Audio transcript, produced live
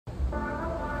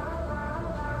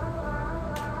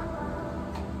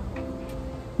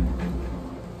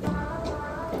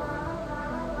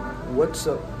What's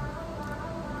up?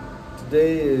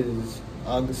 Today is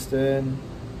August 10.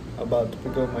 About to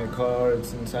pick up my car.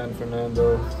 It's in San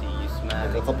Fernando.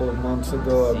 Like a couple of months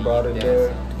ago, I brought it there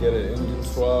to get an engine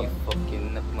swap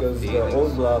because the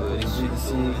old block was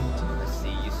GC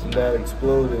and that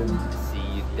exploded.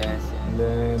 And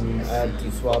then I had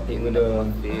to swap it with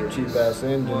a cheap ass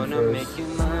engine first.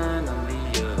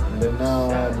 And then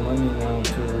now I have money now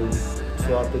to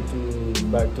swap it to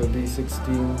back to a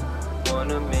D16. And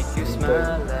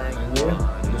yeah,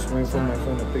 just waiting for my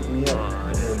friend to pick me up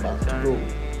and we're about to go.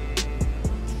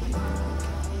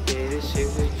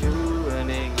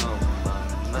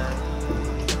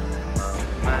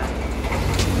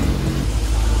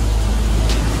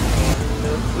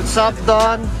 What's up,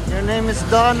 Don? Your name is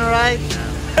Don, right?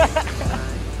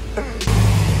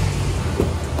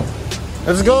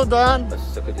 Let's go, Don.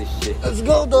 Let's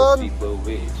go, Don.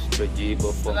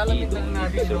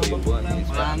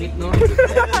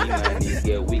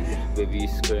 Baby,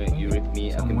 skirt, you rip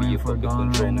me. I can be your puppet,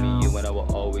 control me. You and I will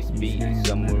always be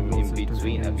somewhere in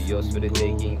between. I'll be yours for the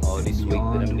taking. All this weight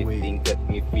that I'm lifting, cut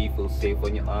me free, feel safe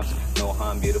on your arms. No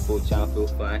harm, beautiful child, feel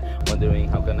fine. Wondering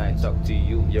how can I talk to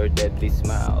you? Your deadly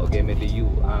smile, give me to you.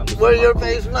 Where your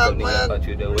face, man? We gotta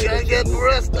get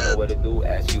arrested. What to do?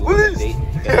 Ask you on a date.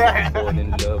 Fall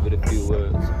in love with a few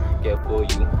words. Care for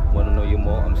you, wanna know you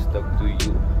more. I'm stuck to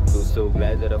you. Feel so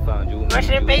glad that I found you. Where's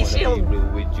your face shield? Wanna be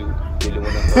real with you. Really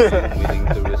wanna hug you. Willing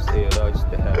to risk it all just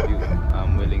to have you.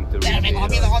 I'm willing to risk it all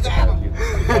just to have you.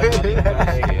 I'm willing to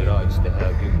risk it all just to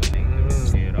have you.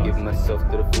 Give myself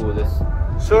to the fullest.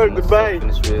 Sir, goodbye.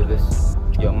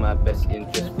 You're my best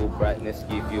interest, full brightness.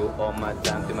 Give you all my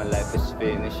time till my life is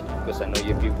finished. Cause I know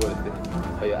you'll be worth it.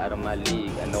 But you're out of my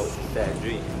league. I know it's a sad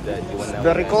dream that you and I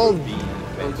very cold.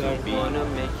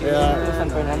 Yeah. San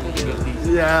Fernando, you get these.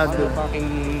 Yeah, the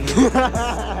fucking.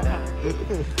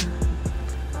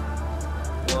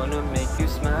 Wanna make you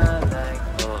smile like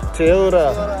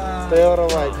Toyota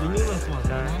white. The newest one,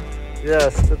 huh?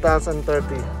 Yes,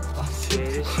 2030.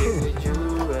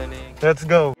 Let's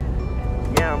go.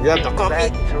 Yeah, you have to copy.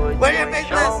 Where your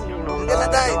business? You're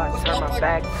gonna die.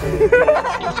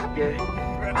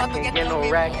 I can't get no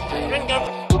racks.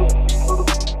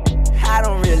 I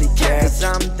don't really care cause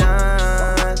I'm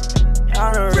done.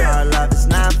 All the real love is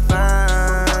not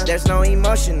fun. There's no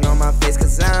emotion on my face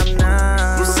cause I'm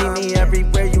numb. You see me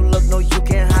everywhere you look, no you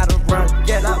can't hide or run.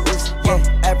 Get up, yeah,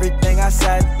 everything I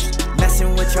said.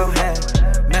 Messing with your head,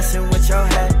 messing with your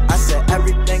head. I said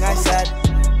everything I said.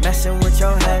 Messing with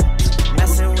your head,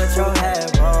 messing with your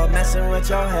head, bro. Messing with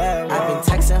your head, bro. I've been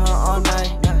texting her all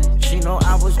night. She know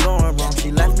I was going wrong.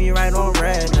 She left me right on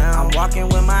red now. I'm walking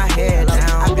with my head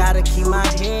down. I gotta keep my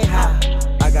head high.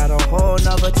 I got a whole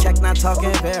nother check, not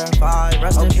talking verified.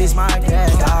 Rest in peace, my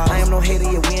dad. I am no hater,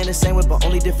 yeah, we in the same way, but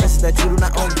only difference is that you do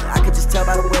not own me. I could just tell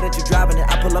by the way that you're driving it.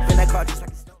 I pull up in that car just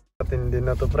like a stone. Atin din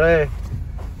na to, pre.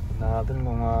 Natin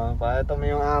mga, pakita mo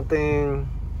yung ating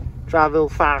travel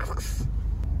facts.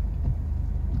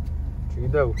 Sige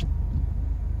daw.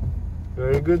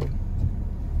 Very good.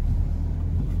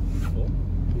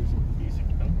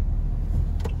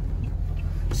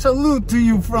 Salute to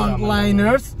you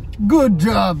frontliners. Good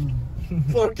job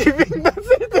for keeping the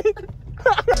city.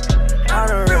 All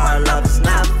the real love is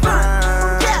not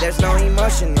fun. There's no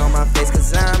emotion on my face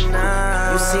cause I'm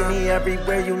numb. You see me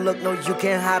everywhere you look, no you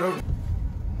can't hide a...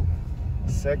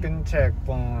 Second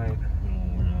checkpoint.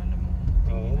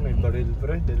 Oh, may baril,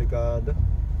 pre, delikado.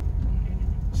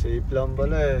 Safe lang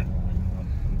pala eh.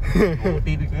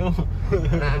 OTP ko.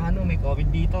 Ano, may COVID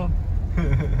dito.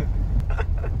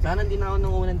 Sana hindi na ako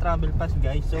nung unang travel pass,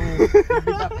 guys. So, we'll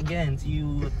be back again. See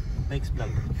you next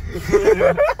vlog.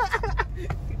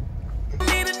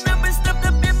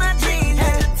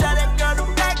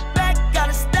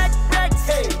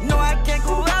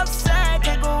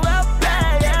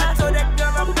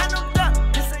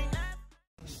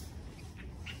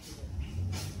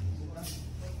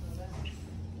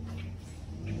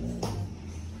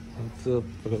 What's up,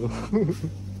 bro?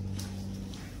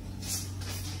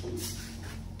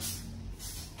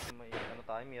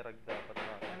 May rag dapat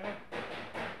na.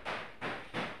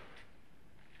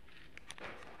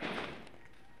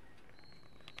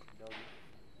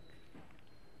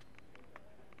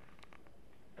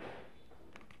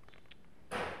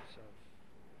 So,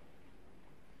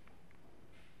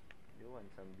 you want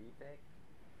some BTEC?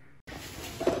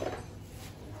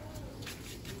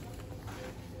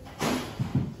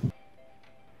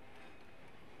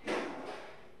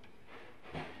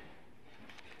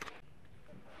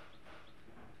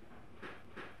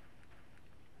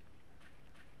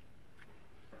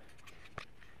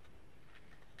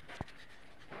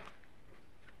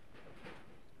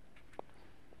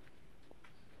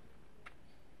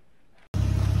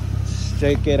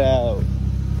 Check it out.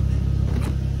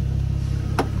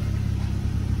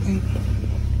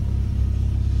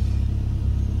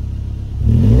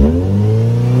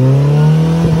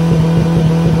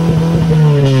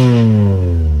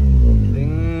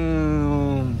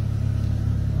 Damn.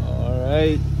 All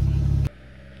right.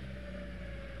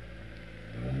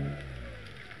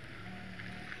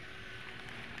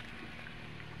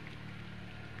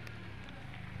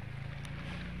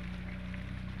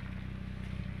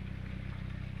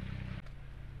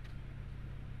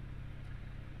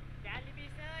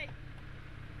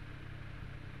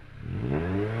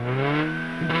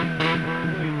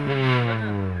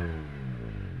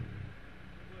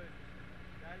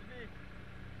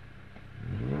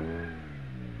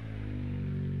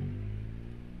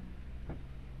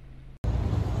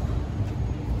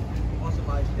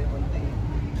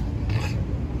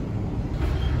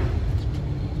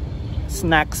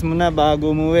 Snacks muna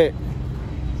bago umuwi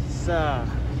sa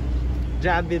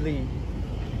Jabili.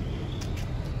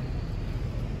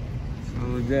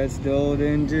 So that's the old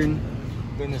engine.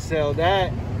 Gonna sell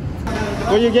that.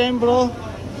 What you game, bro?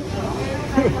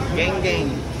 Gang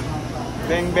gang.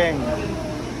 Bang bang.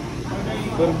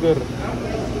 Burger.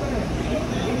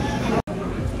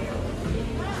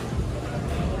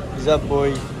 What's up,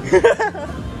 boy?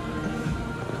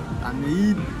 I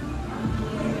need.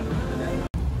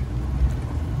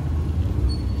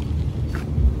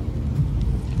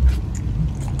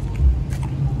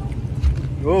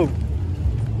 Whoa.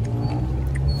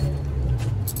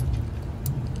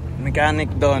 Mechanic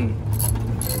doon.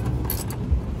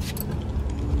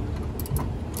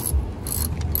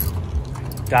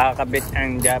 Kakabit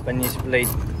ang Japanese plate.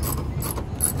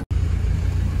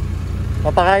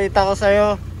 Papakita ko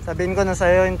sa'yo. Sabihin ko na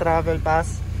sa'yo yung travel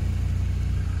pass.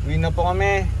 Uwi na po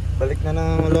kami. Balik na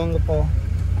ng Malongo po.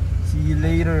 See you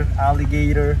later,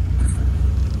 alligator.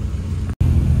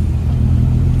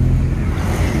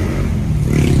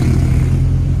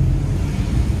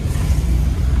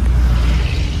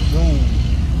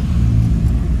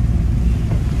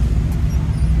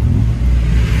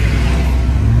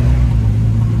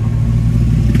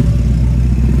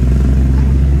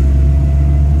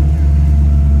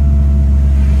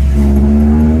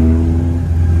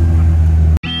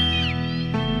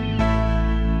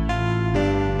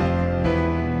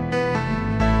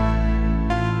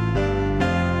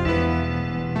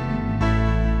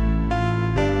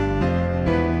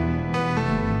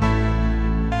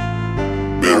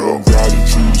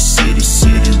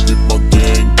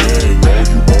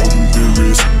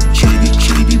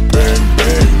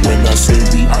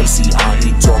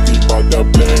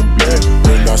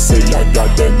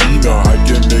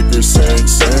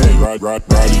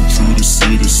 Riding through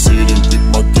the city with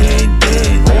my gang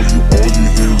gang. All you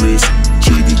hear is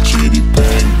chitty chitty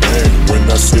bang bang. When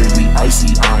I say we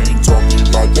icy, I ain't talking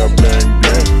about that bang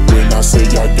bang. When I say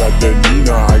I got that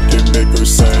Nina, I can make her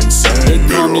sang sang. They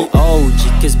call me OG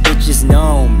cause bitches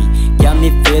know me. Got me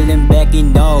feeling back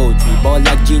in OG, ball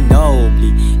like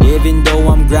Ginobili. Even though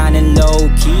I'm grinding low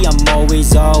key, I'm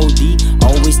always OD.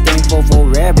 Always thankful for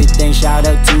everything, shout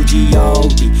out to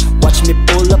G.O.D. Watch me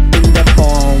pull up in the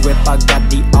phone whip, I got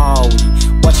the Audi.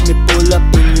 Watch me pull up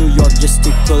in New York just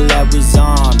to collab with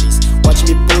zombies. Watch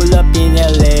me pull up in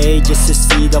LA just to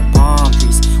see the palm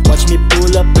trees. Watch me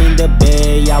pull up in the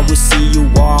Bay, I will see you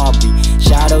Aubrey.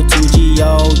 Shout out to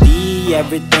G.O.D,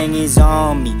 everything is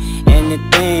on me.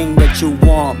 Anything that you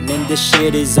want, man, this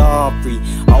shit is all free.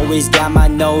 Always got my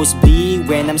nose bleed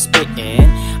when I'm spitting.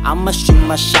 I'ma shoot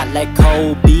my shot like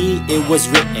Kobe, it was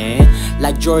written.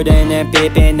 Like Jordan and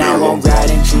Pippen, now I'm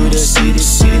riding through the city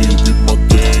with my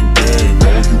gang gang.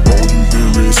 All you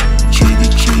hear is chitty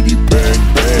chitty bang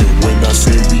bang. When I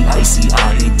say we icy,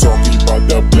 I ain't talking about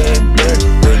that bang bang.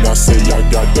 When I say I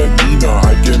got that Nina,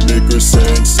 I can make her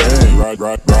sang sang.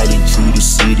 Riding through the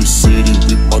city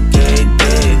with my gang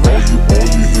gang. All you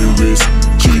hear is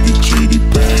chitty chitty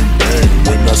bang bang.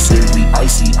 When I say we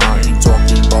icy, I ain't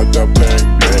talking about that bang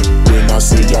bang. When I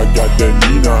say I got that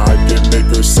Nina, I can make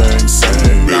her sang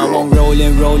sang. Now I'm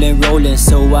rolling,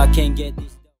 so I can get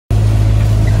this.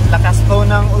 Lakas po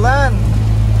ng ulan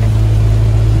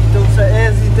dito sa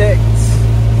Ezitex.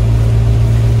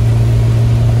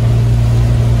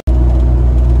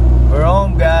 We're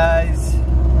home, guys.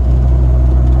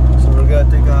 So we're gonna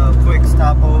take a quick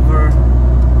stopover,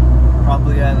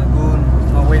 probably at Lagoon.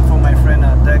 I'll wait for my friend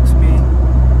to text me,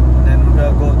 and then we're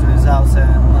gonna go to his house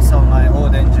and sell my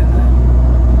old engine.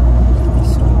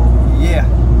 So yeah,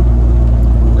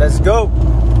 let's go.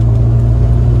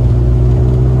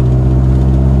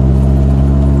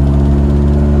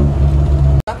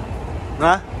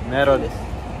 Ha? Meron.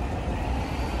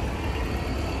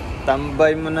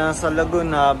 Tambay mo na sa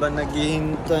lagoon habang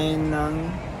naghihintay ng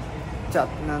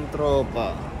chat ng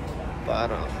tropa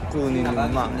para kunin yung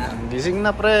mga. Gising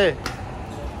na pre.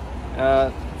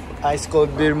 Ice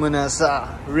cold beer mo na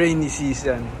sa rainy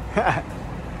season.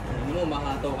 Hindi mo,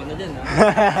 makataw ka na dyan ha.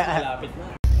 Malapit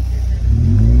na.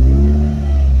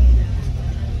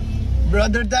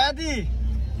 Brother Daddy!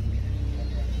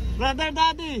 Brother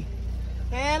Daddy!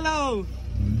 Hello!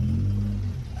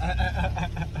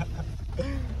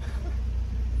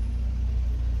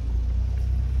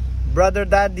 Brother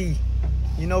Daddy.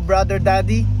 You know Brother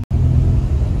Daddy?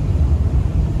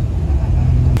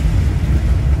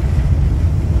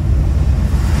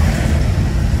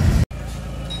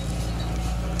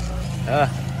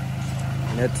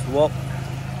 Let's walk.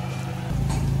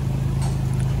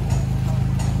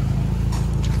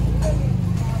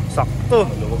 Sakto.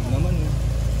 Maluwag naman eh.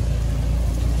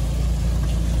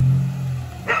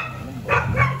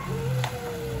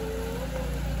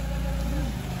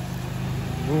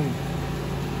 Boom.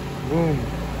 Boom.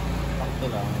 Sakto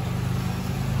lang.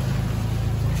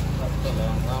 Sakto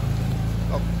lang.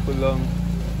 Sakto lang.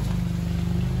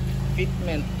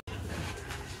 Fitment.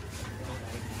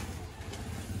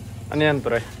 Ano yan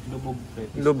pre? Lubog.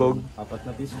 Lubog. 4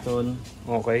 na piston.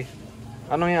 Okay.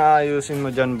 Anong iaayusin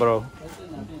mo dyan bro?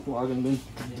 Wagon dun.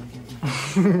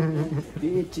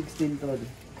 PH16 to.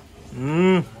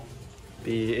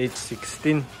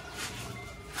 PH16.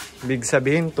 Big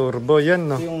sabihin turbo yan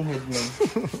no? Ito yung head nun.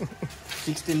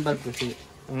 16 valve kasi.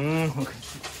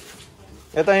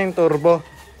 Ito yung turbo.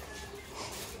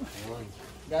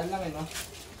 Gaan lang eh no?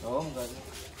 Oo, gaan.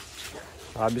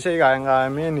 Sabi sa'yo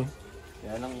kayang-kaya mo yan eh.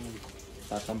 Kaya lang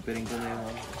tatampirin ko na yung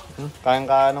ano.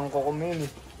 Kayang-kaya ng kuko mo yan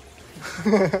eh.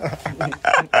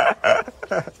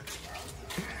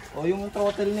 O yung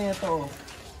throttle na ito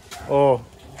Oh.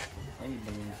 ay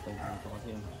ibang yung stove nito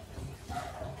kasi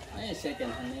ay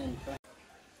second hand na yun.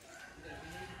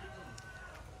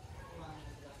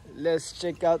 Let's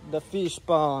check out the fish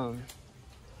pond.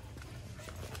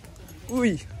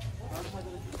 Uy.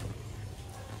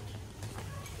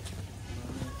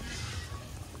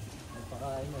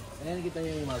 Ayan kita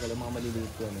yung mga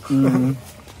maliliit ko ano.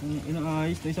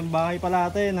 Inaayos na isang bahay pala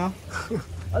ata yun ha.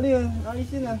 Ano yun? Ayos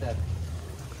yun ha.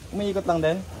 Umiikot lang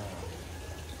din.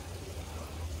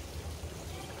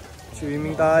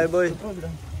 Swimming tayo boy.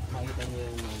 Makita niyo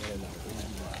yung mga lalaki.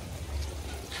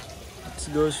 Let's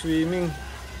go swimming.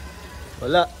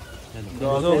 Wala.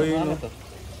 Gago, ayun no.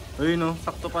 Ayun no,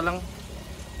 sakto pa lang.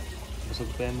 Busog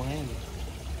pa yung mga yan.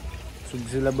 Sug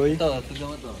sila boy. Ito,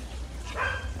 tignan mo to.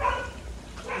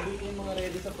 Hindi kayo mga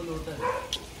ready sa pulutan.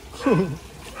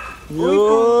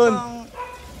 Yun.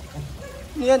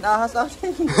 Yan, ahas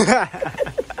asin.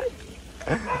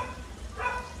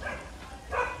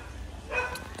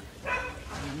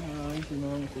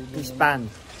 Fish pan.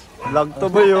 Vlog to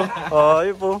boy oh.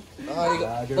 Ay po.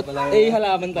 Eh,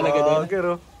 halaman talaga doon. Vlogger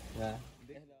oh.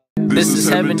 This is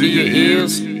heaven to your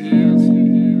ears,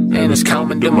 and it's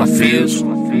common to my fears.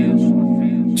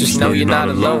 Just know you're not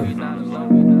alone.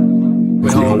 We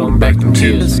hold on back them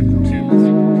tears.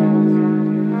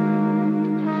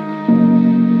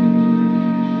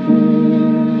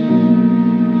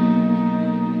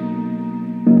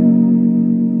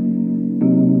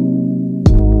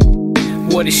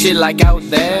 What is shit like out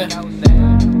there?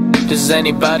 Does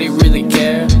anybody really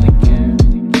care?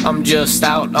 I'm just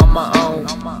out on my own.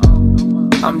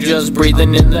 I'm just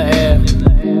breathing in the air.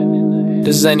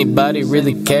 Does anybody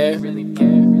really care?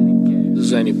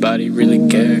 Does anybody really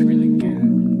care?